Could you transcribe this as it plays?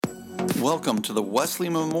Welcome to the Wesley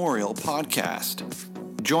Memorial Podcast.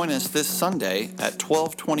 Join us this Sunday at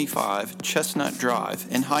 1225 Chestnut Drive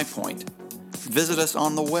in High Point. Visit us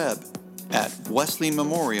on the web at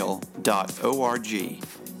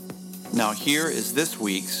wesleymemorial.org. Now here is this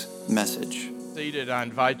week's message. Seated, I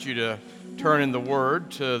invite you to turn in the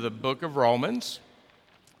Word to the book of Romans.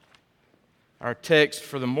 Our text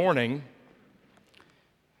for the morning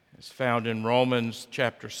is found in Romans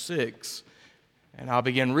chapter 6, and I'll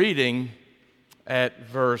begin reading at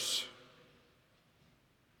verse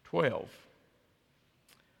 12.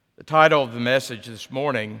 The title of the message this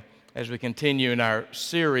morning, as we continue in our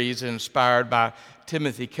series inspired by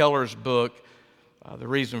Timothy Keller's book, The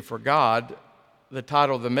Reason for God, the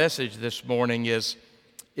title of the message this morning is,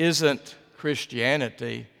 Isn't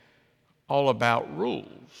Christianity All About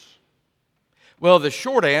Rules? Well, the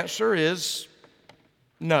short answer is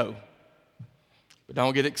no. But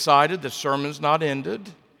don't get excited, the sermon's not ended.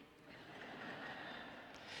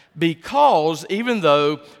 Because even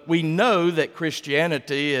though we know that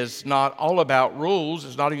Christianity is not all about rules,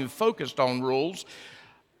 it's not even focused on rules,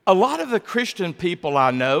 a lot of the Christian people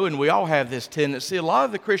I know, and we all have this tendency, a lot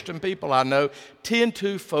of the Christian people I know tend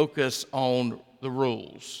to focus on the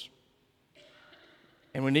rules.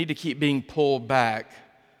 And we need to keep being pulled back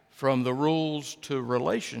from the rules to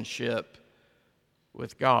relationship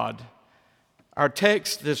with God. Our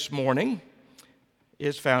text this morning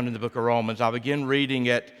is found in the book of Romans. I'll begin reading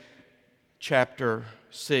at chapter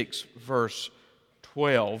 6, verse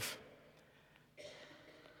 12.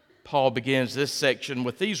 Paul begins this section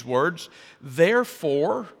with these words,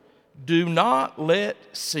 "Therefore, do not let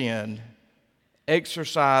sin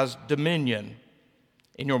exercise dominion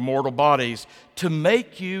in your mortal bodies to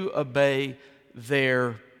make you obey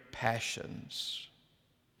their passions."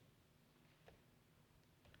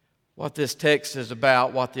 What this text is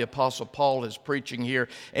about, what the Apostle Paul is preaching here,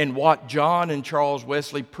 and what John and Charles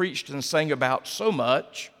Wesley preached and sang about so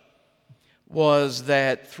much, was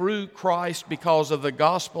that through Christ, because of the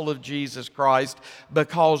gospel of Jesus Christ,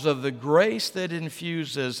 because of the grace that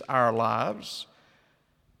infuses our lives,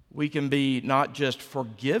 we can be not just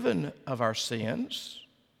forgiven of our sins,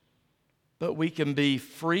 but we can be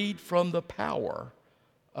freed from the power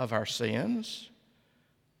of our sins.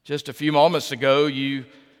 Just a few moments ago, you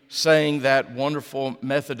sang that wonderful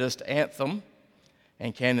Methodist anthem,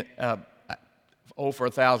 and for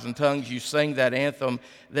 1,000 tongues, you sang that anthem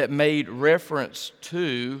that made reference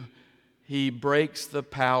to He breaks the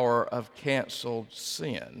power of canceled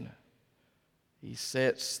sin. He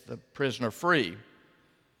sets the prisoner free.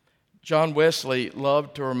 John Wesley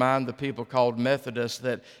loved to remind the people called Methodists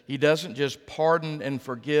that He doesn't just pardon and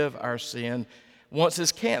forgive our sin. Once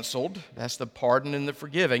it's canceled, that's the pardon and the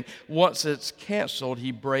forgiving. Once it's canceled,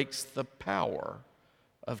 He breaks the power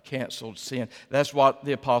of canceled sin. That's what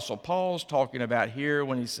the Apostle Paul is talking about here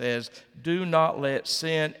when he says, "Do not let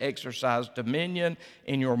sin exercise dominion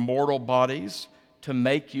in your mortal bodies to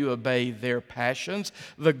make you obey their passions."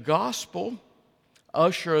 The gospel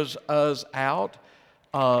ushers us out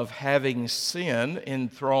of having sin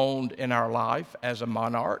enthroned in our life as a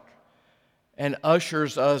monarch, and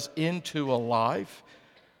ushers us into a life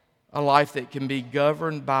that can be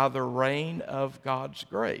governed by the reign of God's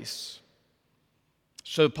grace.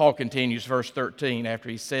 So Paul continues, verse 13, after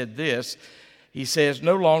he said this, he says,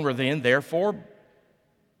 "No longer then, therefore,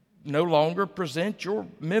 no longer present your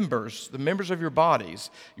members, the members of your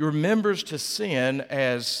bodies, your members to sin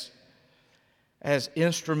as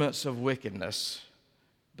instruments of wickedness,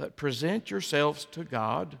 but present yourselves to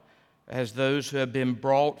God as those who have been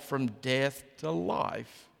brought from death to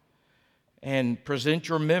life. And present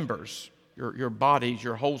your members, your bodies,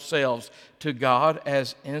 your whole selves to God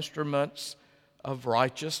as instruments of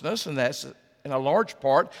righteousness." And that's, in a large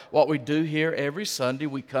part, what we do here every Sunday.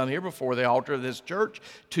 We come here before the altar of this church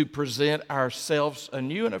to present ourselves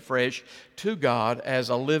anew and afresh to God as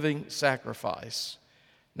a living sacrifice.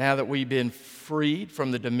 Now that we've been freed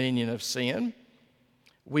from the dominion of sin,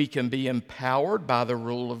 we can be empowered by the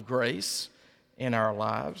rule of grace in our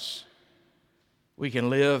lives. We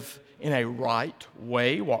can live in a right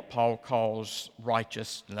way, what Paul calls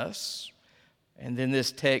righteousness. And then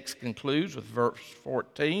this text concludes with verse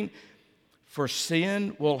 14, "For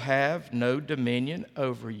sin will have no dominion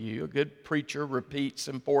over you." A good preacher repeats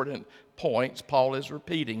important points. Paul is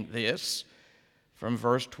repeating this from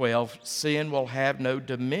verse 12. "Sin will have no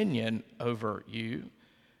dominion over you,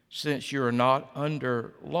 since you are not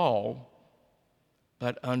under law,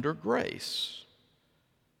 but under grace."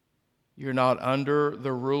 You're not under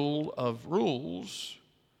the rule of rules,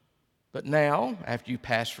 but now, after you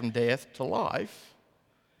pass from death to life,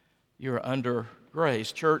 you're under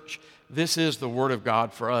grace. Church, this is the Word of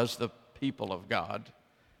God for us, the people of God.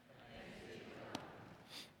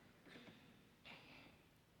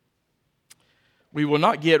 We will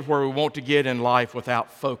not get where we want to get in life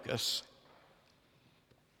without focus.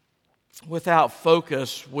 Without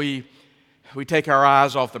focus, we take our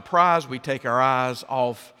eyes off the prize, we take our eyes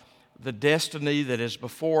off the destiny that is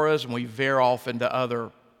before us, and we veer off into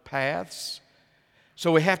other paths.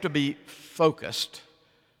 So we have to be focused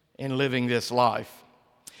in living this life.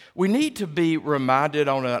 We need to be reminded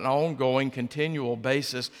on an ongoing, continual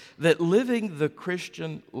basis that living the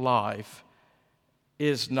Christian life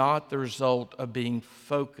is not the result of being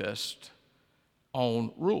focused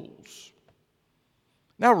on rules.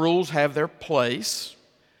 Now, rules have their place.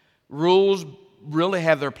 Rules really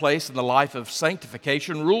have their place in the life of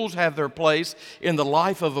sanctification. Rules have their place in the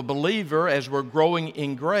life of a believer as we're growing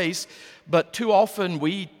in grace. But too often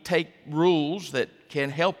we take rules that can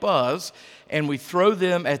help us and we throw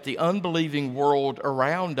them at the unbelieving world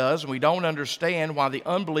around us, and we don't understand why the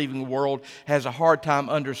unbelieving world has a hard time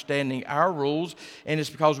understanding our rules, and it's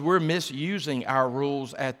because we're misusing our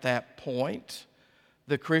rules at that point.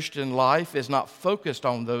 The Christian life is not focused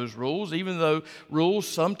on those rules, even though rules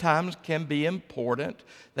sometimes can be important.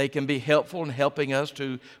 They can be helpful in helping us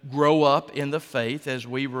to grow up in the faith as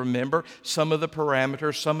we remember some of the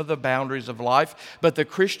parameters, some of the boundaries of life. But the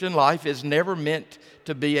Christian life is never meant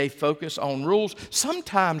to be a focus on rules.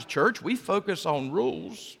 Sometimes, church, we focus on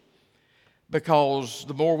rules because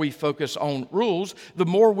the more we focus on rules, the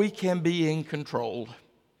more we can be in control.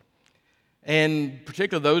 And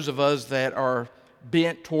particularly those of us that are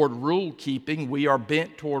bent toward rule keeping, we are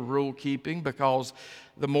bent toward rule keeping because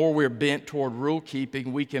the more we're bent toward rule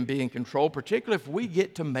keeping, we can be in control, particularly if we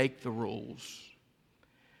get to make the rules.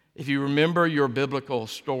 If you remember your biblical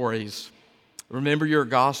stories, remember your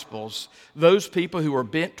Gospels, those people who were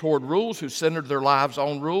bent toward rules, who centered their lives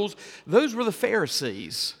on rules, those were the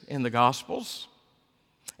Pharisees in the Gospels.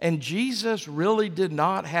 And Jesus really did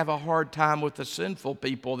not have a hard time with the sinful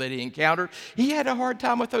people that he encountered. He had a hard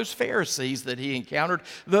time with those Pharisees that he encountered,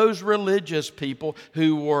 those religious people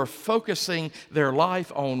who were focusing their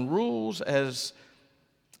life on rules as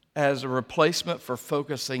a replacement for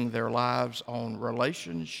focusing their lives on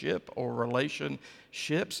relationship or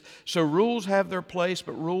relationships. So rules have their place,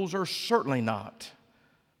 but rules are certainly not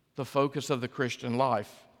the focus of the Christian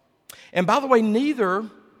life. And by the way, neither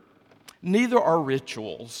are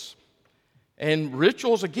rituals. And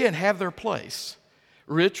rituals, again, have their place.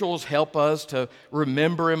 Rituals help us to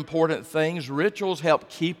remember important things. Rituals help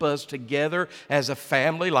keep us together as a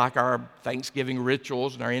family, like our Thanksgiving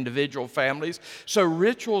rituals and our individual families. So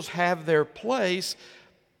rituals have their place,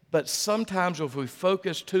 but sometimes if we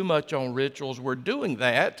focus too much on rituals, we're doing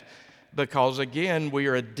that because, again, we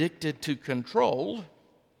are addicted to control.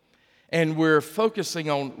 And we're focusing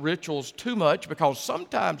on rituals too much because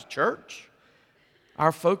sometimes, church,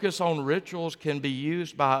 our focus on rituals can be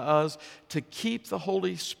used by us to keep the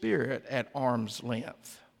Holy Spirit at arm's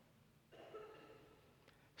length.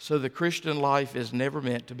 So the Christian life is never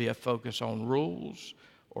meant to be a focus on rules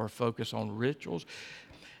or a focus on rituals.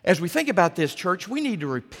 As we think about this, church, we need to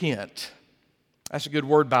repent. That's a good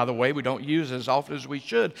word, by the way. We don't use it as often as we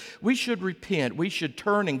should. We should repent. We should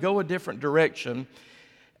turn and go a different direction.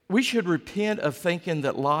 We should repent of thinking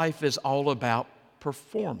that life is all about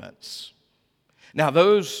performance. Now,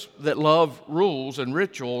 those that love rules and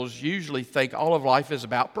rituals usually think all of life is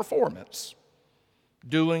about performance,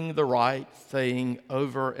 doing the right thing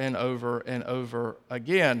over and over and over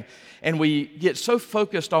again. And we get so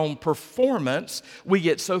focused on performance, we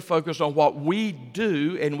get so focused on what we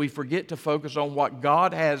do, and we forget to focus on what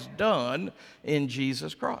God has done in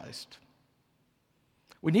Jesus Christ.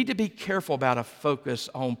 We need to be careful about a focus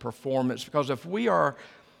on performance, because if we are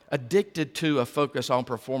addicted to a focus on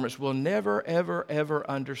performance, we'll never, ever, ever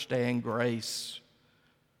understand grace.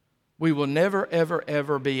 We will never, ever,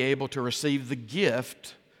 ever be able to receive the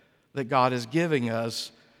gift that God is giving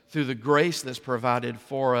us through the grace that's provided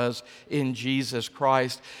for us in Jesus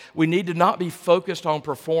Christ. We need to not be focused on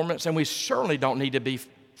performance, and we certainly don't need to be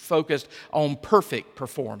focused on perfect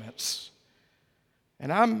performance.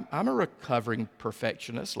 And I'm a recovering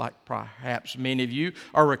perfectionist, like perhaps many of you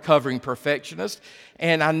are recovering perfectionists.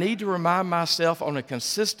 And I need to remind myself on a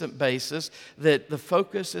consistent basis that the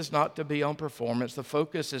focus is not to be on performance. The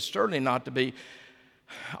focus is certainly not to be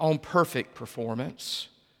on perfect performance.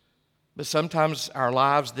 But sometimes our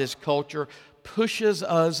lives, this culture, pushes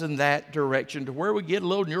us in that direction to where we get a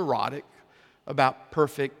little neurotic about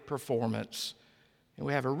perfect performance. And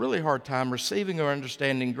we have a really hard time receiving or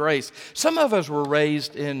understanding grace. Some of us were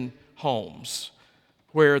raised in homes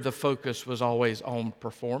where the focus was always on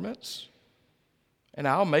performance. And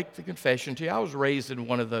I'll make the confession to you, I was raised in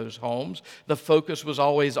one of those homes. The focus was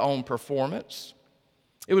always on performance.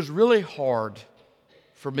 It was really hard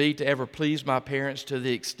for me to ever please my parents to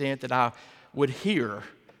the extent that I would hear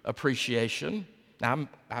appreciation. Now,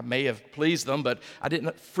 I may have pleased them, but I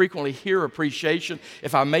didn't frequently hear appreciation.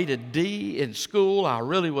 If I made a D in school, I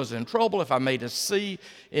really was in trouble. If I made a C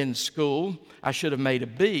in school, I should have made a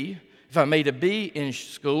B. If I made a B in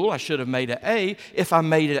school, I should have made an A. If I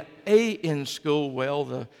made an A in school, well,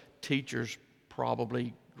 the teachers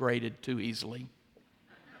probably graded too easily.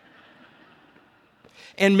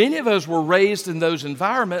 And many of us were raised in those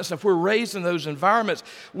environments. If we're raised in those environments,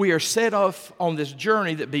 we are set off on this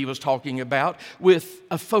journey that Bea was talking about with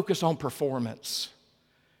a focus on performance.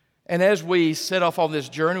 And as we set off on this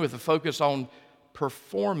journey with a focus on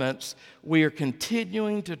performance, we are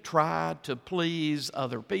continuing to try to please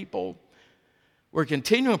other people. We're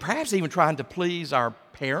continuing, perhaps even trying to please our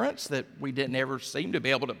parents that we didn't ever seem to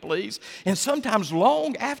be able to please. And sometimes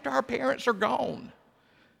long after our parents are gone,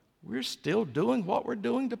 we're still doing what we're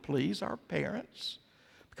doing to please our parents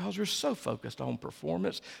because we're so focused on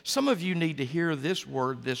performance. Some of you need to hear this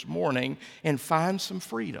word this morning and find some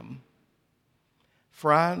freedom.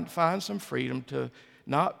 Find some freedom to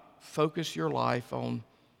not focus your life on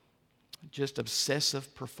just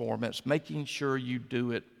obsessive performance, making sure you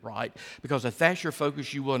do it right. Because if that's your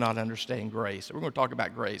focus, you will not understand grace. We're going to talk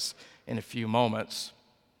about grace in a few moments.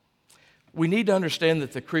 We need to understand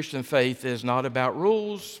that the Christian faith is not about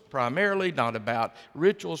rules primarily, not about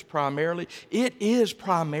rituals primarily. It is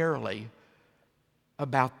primarily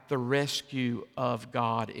about the rescue of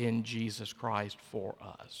God in Jesus Christ for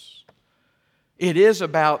us. It is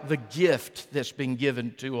about the gift that's been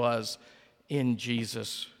given to us in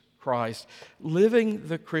Jesus Christ. Living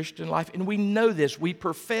the Christian life, and we know this, we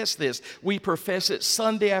profess this. We profess it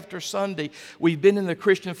Sunday after Sunday. We've been in the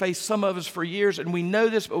Christian faith, some of us for years, and we know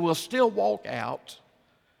this, but we'll still walk out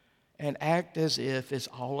and act as if it's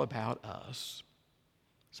all about us.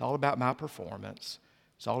 It's all about my performance.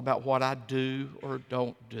 It's all about what I do or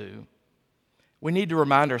don't do. We need to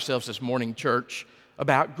remind ourselves this morning, church,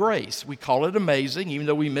 about grace. We call it amazing, even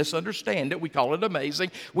though we misunderstand it. We call it amazing.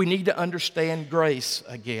 We need to understand grace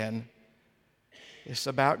again. It's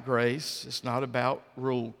about grace. It's not about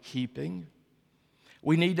rule keeping.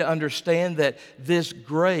 We need to understand that this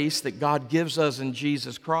grace that God gives us in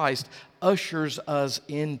Jesus Christ ushers us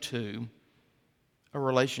into a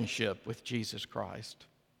relationship with Jesus Christ.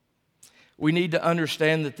 We need to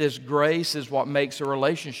understand that this grace is what makes a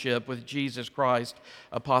relationship with Jesus Christ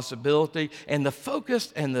a possibility. And the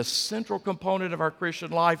focus and the central component of our Christian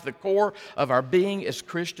life, the core of our being as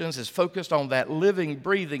Christians, is focused on that living,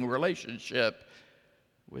 breathing relationship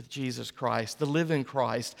with Jesus Christ, the living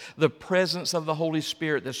Christ, the presence of the Holy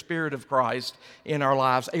Spirit, the Spirit of Christ in our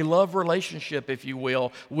lives, a love relationship, if you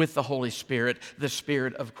will, with the Holy Spirit, the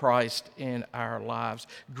Spirit of Christ in our lives.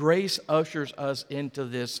 Grace ushers us into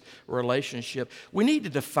this relationship. We need to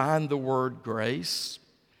define the word grace.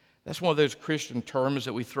 That's one of those Christian terms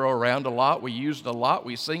that we throw around a lot. We use it a lot.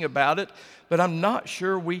 We sing about it. But I'm not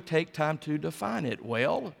sure we take time to define it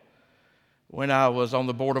well. When I was on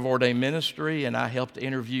the board of ordained ministry and I helped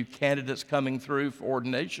interview candidates coming through for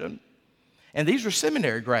ordination, and these were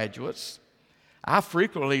seminary graduates, I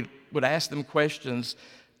frequently would ask them questions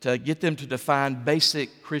to get them to define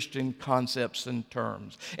basic Christian concepts and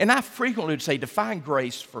terms. And I frequently would say, define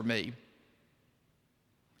grace for me.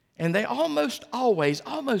 And they almost always,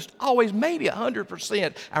 maybe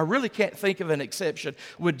 100%, I really can't think of an exception,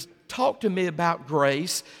 would talk to me about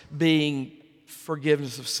grace being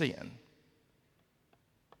forgiveness of sin.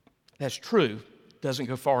 That's true, doesn't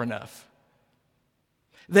go far enough.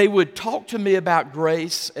 They would talk to me about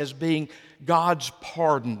grace as being God's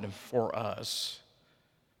pardon for us,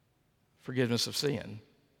 forgiveness of sin.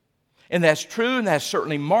 And that's true, and that's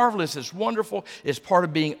certainly marvelous, it's wonderful, it's part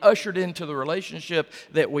of being ushered into the relationship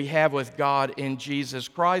that we have with God in Jesus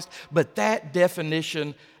Christ. But that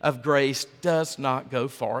definition of grace does not go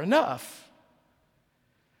far enough.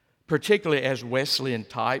 Particularly as Wesleyan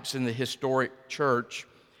types in the historic church,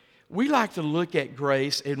 we like to look at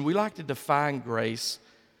grace and we like to define grace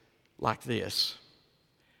like this.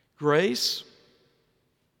 Grace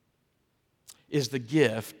is the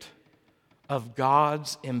gift of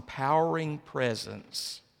God's empowering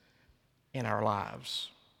presence in our lives.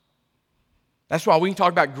 That's why we can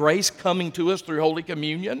talk about grace coming to us through Holy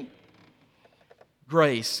Communion.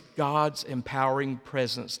 Grace, God's empowering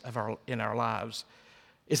presence in our lives.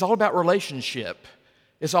 It's all about relationship.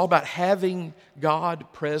 It's all about having God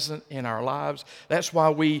present in our lives. That's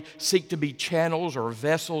why we seek to be channels or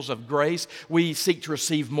vessels of grace. We seek to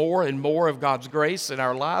receive more and more of God's grace in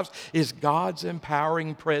our lives, is God's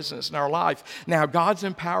empowering presence in our life. Now, God's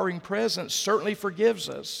empowering presence certainly forgives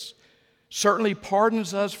us, certainly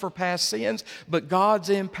pardons us for past sins, but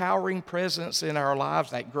God's empowering presence in our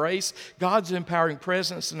lives, that grace, God's empowering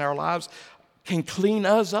presence in our lives can clean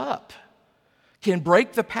us up, can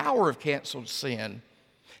break the power of canceled sin,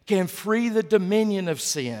 can free the dominion of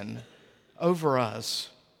sin over us.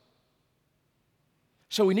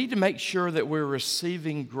 So we need to make sure that we're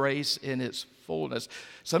receiving grace in its fullness.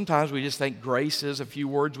 Sometimes we just think grace is a few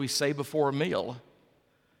words we say before a meal.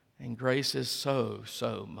 And grace is so,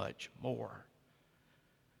 so much more.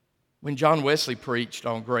 When John Wesley preached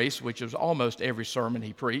on grace, which was almost every sermon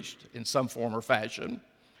he preached in some form or fashion,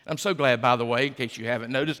 I'm so glad, by the way, in case you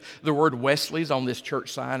haven't noticed, the word Wesley's on this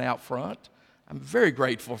church sign out front. I'm very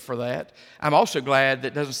grateful for that. I'm also glad that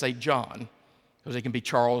it doesn't say John, because it can be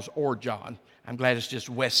Charles or John. I'm glad it's just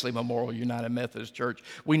Wesley Memorial United Methodist Church.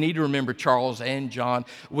 We need to remember Charles and John.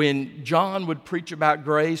 When John would preach about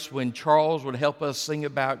grace, when Charles would help us sing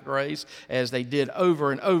about grace, as they did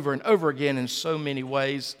over and over and over again in so many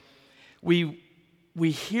ways, we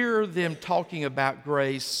hear them talking about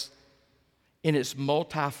grace in its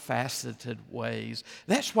multifaceted ways.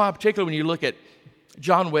 That's why, particularly when you look at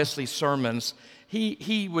John Wesley's sermons,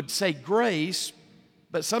 he would say grace,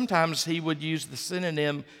 but sometimes he would use the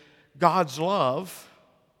synonym God's love.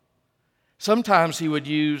 Sometimes he would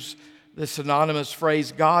use the synonymous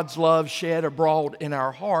phrase God's love shed abroad in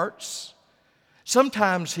our hearts.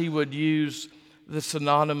 Sometimes he would use the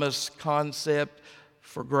synonymous concept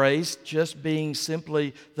for grace just being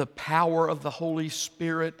simply the power of the Holy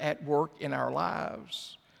Spirit at work in our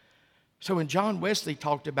lives. So when John Wesley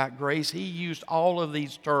talked about grace, he used all of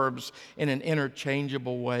these terms in an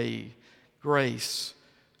interchangeable way. Grace,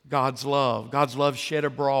 God's love shed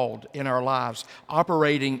abroad in our lives,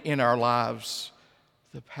 operating in our lives,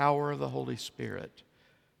 the power of the Holy Spirit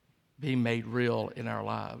being made real in our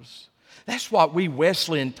lives. That's what we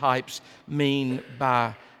Wesleyan types mean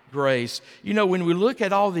by grace. You know, when we look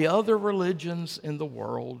at all the other religions in the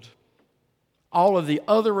world, all of the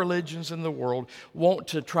other religions in the world want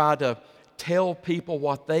to try to tell people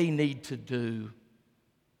what they need to do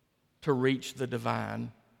to reach the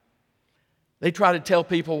divine. They try to tell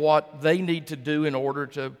people what they need to do in order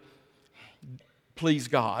to please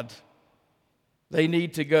God. They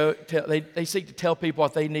need to go. They seek to tell people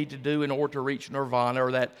what they need to do in order to reach nirvana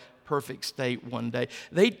or that perfect state one day.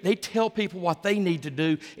 They tell people what they need to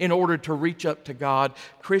do in order to reach up to God.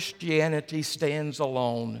 Christianity stands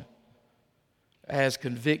alone as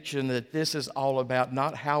conviction that this is all about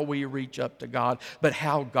not how we reach up to God, but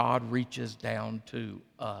how God reaches down to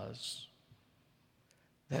us.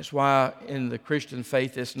 That's why in the Christian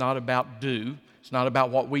faith it's not about do. It's not about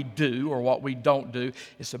what we do or what we don't do.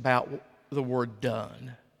 It's about the word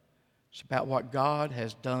done. It's about what God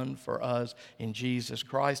has done for us in Jesus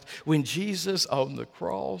Christ. When Jesus on the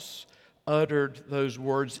cross uttered those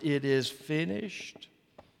words, "It is finished,"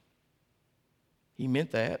 he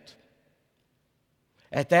meant that.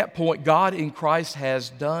 At that point, God in Christ has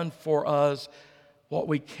done for us what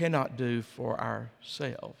we cannot do for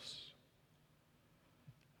ourselves.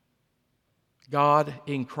 God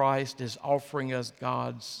in Christ is offering us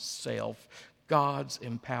God's self, God's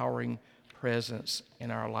empowering presence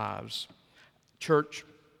in our lives. Church,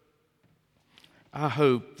 I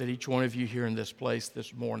hope that each one of you here in this place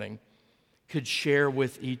this morning could share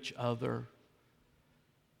with each other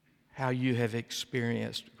how you have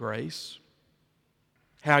experienced grace,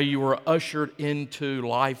 how you were ushered into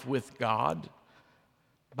life with God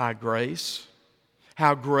by grace,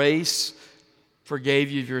 how grace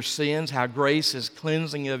forgave you of your sins, how grace is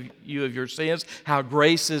cleansing you of your sins, how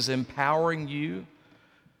grace is empowering you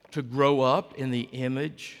to grow up in the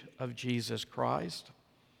image of Jesus Christ.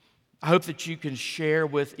 I hope that you can share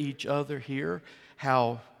with each other here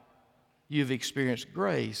how you've experienced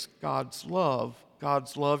grace, God's love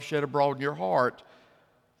shed abroad in your heart,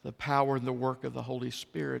 the power and the work of the Holy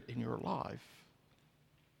Spirit in your life.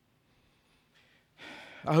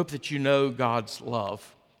 I hope that you know God's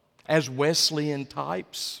love. As Wesleyan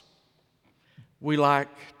types, we like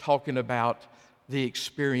talking about the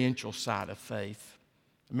experiential side of faith.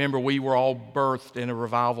 Remember, we were all birthed in a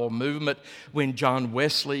revival movement when John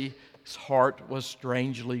Wesley's heart was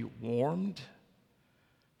strangely warmed.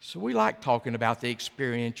 So we like talking about the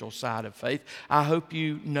experiential side of faith. I hope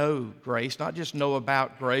you know grace, not just know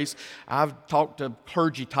about grace. I've talked to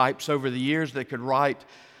clergy types over the years that could write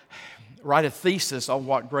a thesis on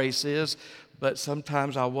what grace is, but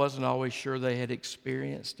sometimes I wasn't always sure they had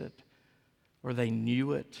experienced it or they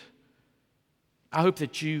knew it. I hope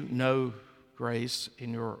that you know grace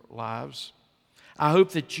in your lives. I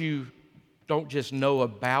hope that you don't just know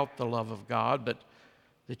about the love of God, but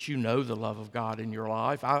that you know the love of God in your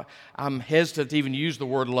life. I'm hesitant to even use the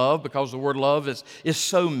word love because the word love is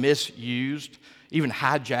so misused, even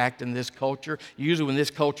hijacked in this culture. Usually when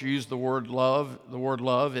this culture uses the word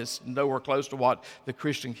love is nowhere close to what the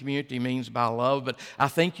Christian community means by love. But I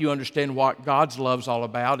think you understand what God's love's all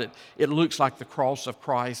about. It looks like the cross of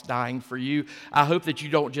Christ dying for you. I hope that you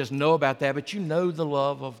don't just know about that, but you know the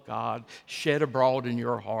love of God shed abroad in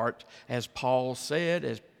your heart. As Paul said,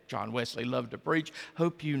 as John Wesley loved to preach,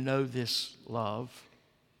 hope you know this love.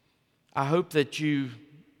 I hope that you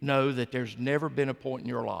know that there's never been a point in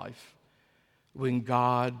your life when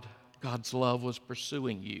God's love was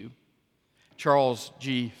pursuing you. Charles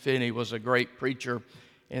G. Finney was a great preacher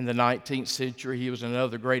in the 19th century. He was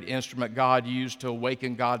another great instrument God used to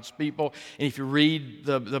awaken God's people. And if you read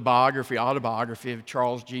the autobiography of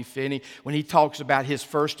Charles G. Finney, when he talks about his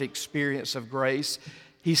first experience of grace,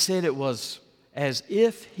 he said it was as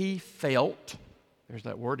if he felt, there's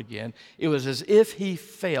that word again, it was as if he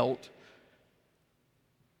felt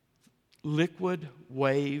liquid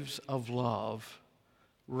waves of love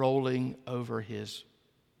rolling over his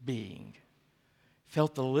being.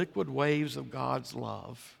 Felt the liquid waves of God's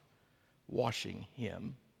love washing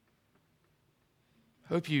him.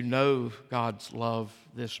 Hope you know God's love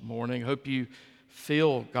this morning. Hope you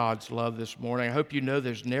feel God's love this morning. I hope you know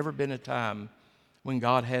there's never been a time when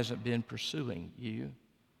God hasn't been pursuing you.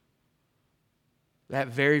 That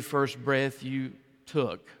very first breath you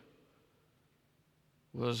took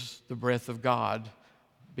was the breath of God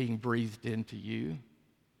being breathed into you.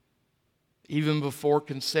 Even before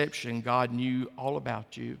conception, God knew all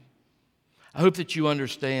about you. I hope that you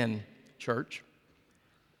understand, church,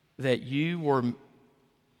 that you were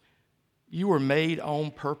made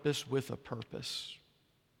on purpose with a purpose.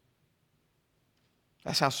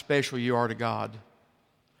 That's how special you are to God.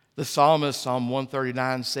 The psalmist, Psalm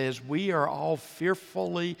 139, says, "We are all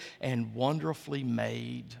fearfully and wonderfully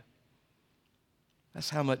made." That's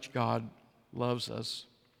how much God loves us.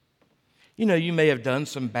 You know, you may have done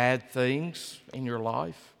some bad things in your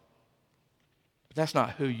life, but that's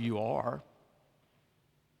not who you are.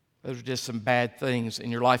 Those are just some bad things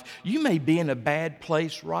in your life. You may be in a bad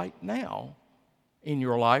place right now in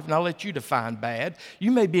your life, and I'll let you define bad.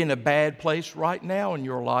 You may be in a bad place right now in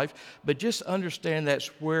your life, but just understand that's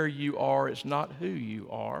where you are. It's not who you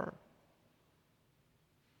are.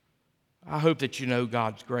 I hope that you know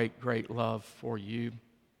God's great, great love for you.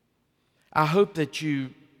 I hope that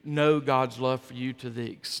you know God's love for you to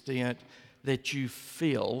the extent that you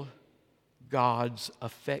feel God's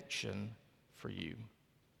affection for you.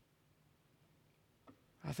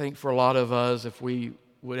 I think for a lot of us, if we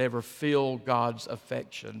would ever feel God's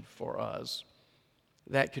affection for us,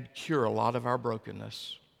 that could cure a lot of our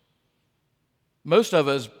brokenness. Most of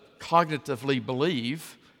us cognitively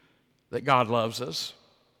believe that God loves us.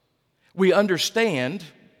 We understand,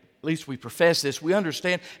 at least we profess this, we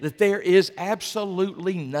understand that there is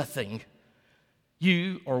absolutely nothing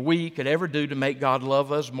you or we could ever do to make God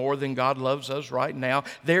love us more than God loves us right now.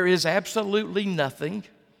 There is absolutely nothing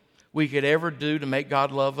we could ever do to make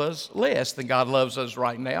God love us less than God loves us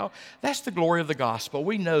right now. That's the glory of the gospel.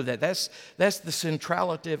 We know that. That's the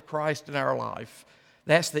centrality of Christ in our life.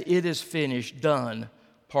 That's the "it is finished," done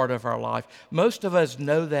part of our life. Most of us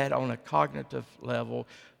know that on a cognitive level,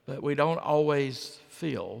 but we don't always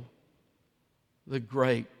feel the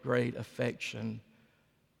great, great affection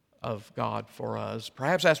of God for us.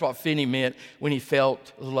 Perhaps that's what Finney meant when he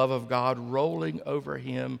felt the love of God rolling over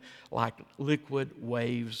him like liquid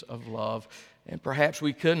waves of love. And perhaps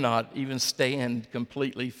we could not even stand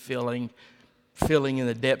completely feeling in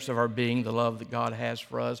the depths of our being the love that God has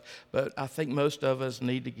for us. But I think most of us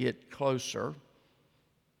need to get closer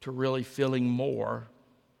to really feeling more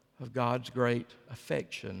of God's great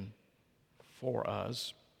affection for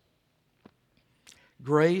us.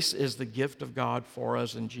 Grace is the gift of God for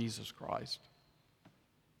us in Jesus Christ.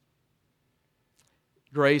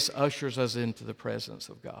 Grace ushers us into the presence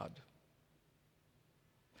of God.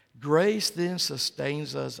 Grace then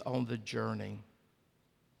sustains us on the journey.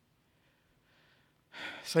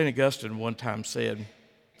 St. Augustine one time said,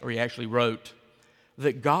 or he actually wrote,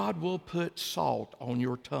 that God will put salt on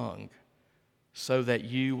your tongue so that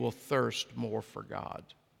you will thirst more for God.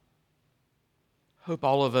 Hope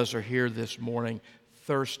all of us are here this morning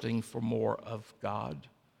thirsting for more of God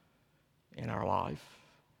in our life.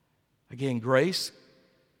 Again, grace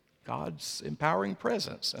God's empowering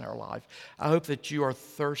presence in our life. I hope that you are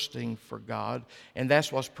thirsting for God, and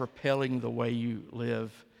that's what's propelling the way you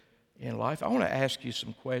live in life. I want to ask you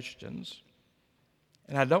some questions,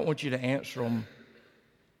 and I don't want you to answer them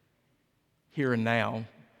here and now,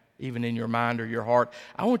 even in your mind or your heart.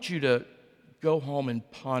 I want you to go home and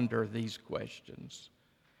ponder these questions,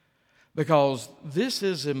 because this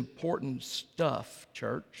is important stuff,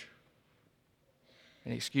 church.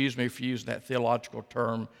 And excuse me for using that theological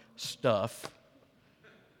term, stuff.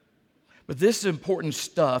 But this is important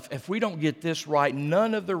stuff. If we don't get this right,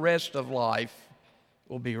 none of the rest of life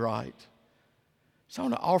will be right. So I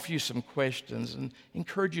want to offer you some questions and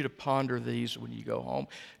encourage you to ponder these when you go home.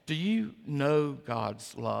 Do you know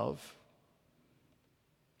God's love?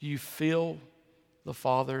 Do you feel the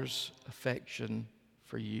Father's affection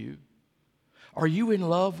for you? Are you in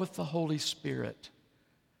love with the Holy Spirit,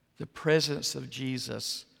 the presence of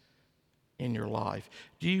Jesus in your life?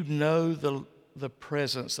 Do you know the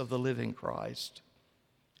presence of the living Christ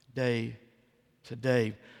day to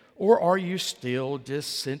day? Or are you still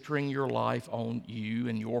just centering your life on you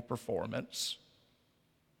and your performance?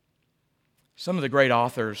 Some of the great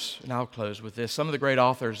authors, and I'll close with this, some of the great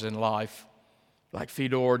authors in life, like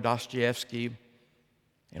Fyodor Dostoevsky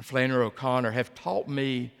and Flannery O'Connor, have taught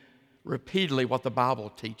me repeatedly what the Bible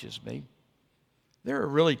teaches me. There are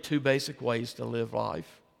really two basic ways to live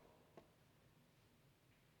life.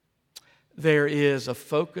 There is a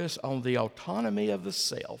focus on the autonomy of the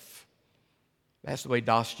self. That's the way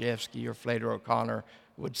Dostoevsky or Flannery O'Connor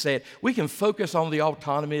would say it. We can focus on the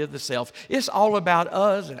autonomy of the self. It's all about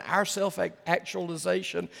us and our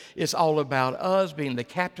self-actualization. It's all about us being the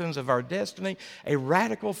captains of our destiny. A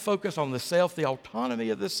radical focus on the self, the autonomy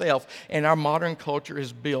of the self. And our modern culture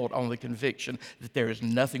is built on the conviction that there is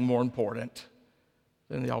nothing more important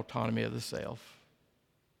than the autonomy of the self.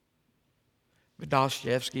 But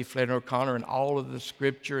Dostoevsky, Flannery O'Connor, and all of the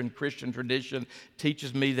scripture and Christian tradition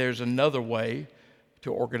teaches me there's another way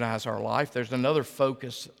to organize our life. There's another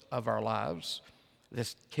focus of our lives.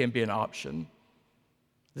 This can be an option.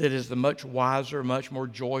 That is the much wiser, much more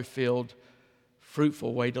joy-filled,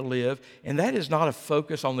 fruitful way to live. And that is not a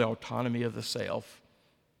focus on the autonomy of the self,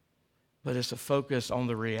 but it's a focus on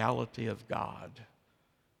the reality of God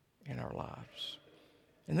in our lives.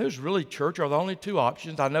 And those really, church, are the only two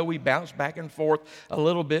options. I know we bounce back and forth a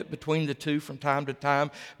little bit between the two from time to time,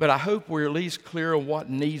 but I hope we're at least clear on what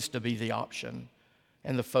needs to be the option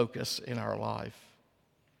and the focus in our life.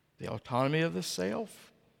 The autonomy of the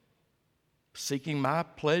self, seeking my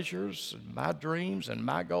pleasures and my dreams and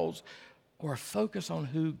my goals, or a focus on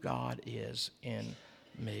who God is in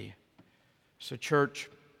me. So, church,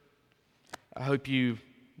 I hope you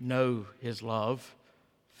know His love,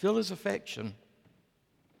 feel His affection.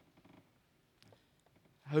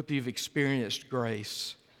 I hope you've experienced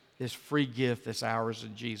grace, this free gift that's ours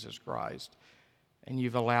in Jesus Christ, and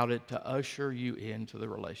you've allowed it to usher you into the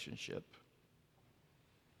relationship.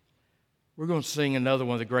 We're going to sing another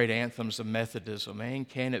one of the great anthems of Methodism. And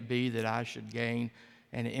can it be that I should gain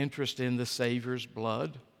an interest in the Savior's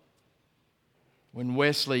blood? When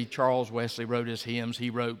Charles Wesley wrote his hymns, he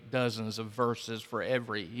wrote dozens of verses for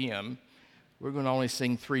every hymn. We're going to only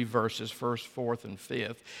sing 3 verses, 1st, 4th, and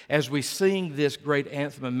 5th, as we sing this great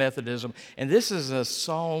anthem of Methodism. And this is a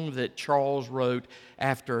song that Charles wrote right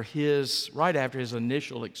after his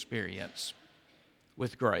initial experience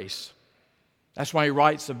with grace. That's why he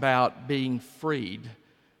writes about being freed.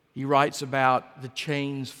 He writes about the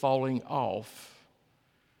chains falling off,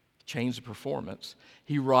 chains of performance.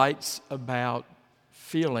 He writes about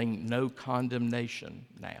feeling no condemnation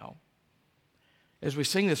now. As we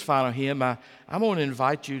sing this final hymn, I'm going to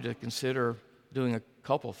invite you to consider doing a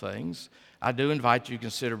couple things. I do invite you to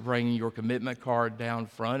consider bringing your commitment card down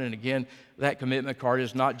front. And again, that commitment card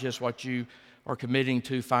is not just what you are committing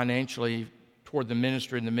to financially toward the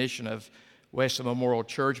ministry and the mission of Wesley Memorial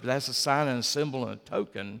Church, but that's a sign and a symbol and a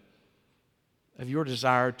token of your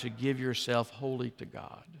desire to give yourself wholly to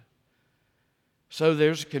God. So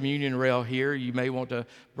there's a communion rail here. You may want to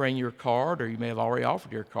bring your card, or you may have already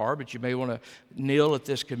offered your card, but you may want to kneel at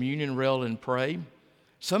this communion rail and pray.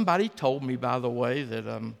 Somebody told me, by the way,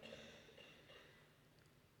 that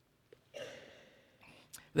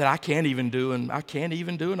I can't even do an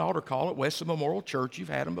altar call at Wesley Memorial Church. You've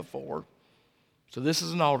had them before. So this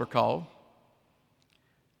is an altar call.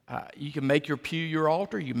 You can make your pew your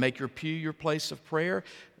altar. You make your pew your place of prayer.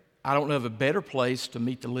 I don't know of a better place to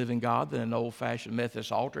meet the living God than an old-fashioned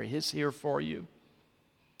Methodist altar. He's here for you.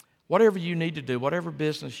 Whatever you need to do, whatever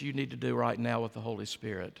business you need to do right now with the Holy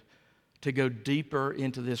Spirit, to go deeper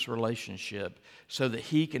into this relationship so that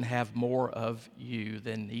he can have more of you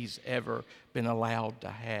than he's ever been allowed to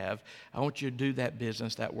have. I want you to do that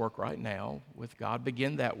business, that work right now with God.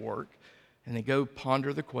 Begin that work, and then go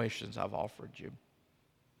ponder the questions I've offered you.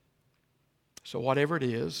 So whatever it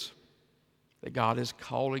is that God is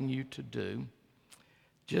calling you to do,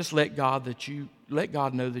 just let God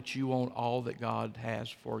know that you want all that God has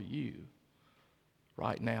for you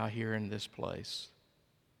right now here in this place.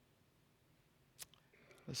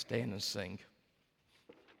 Let's stand and sing.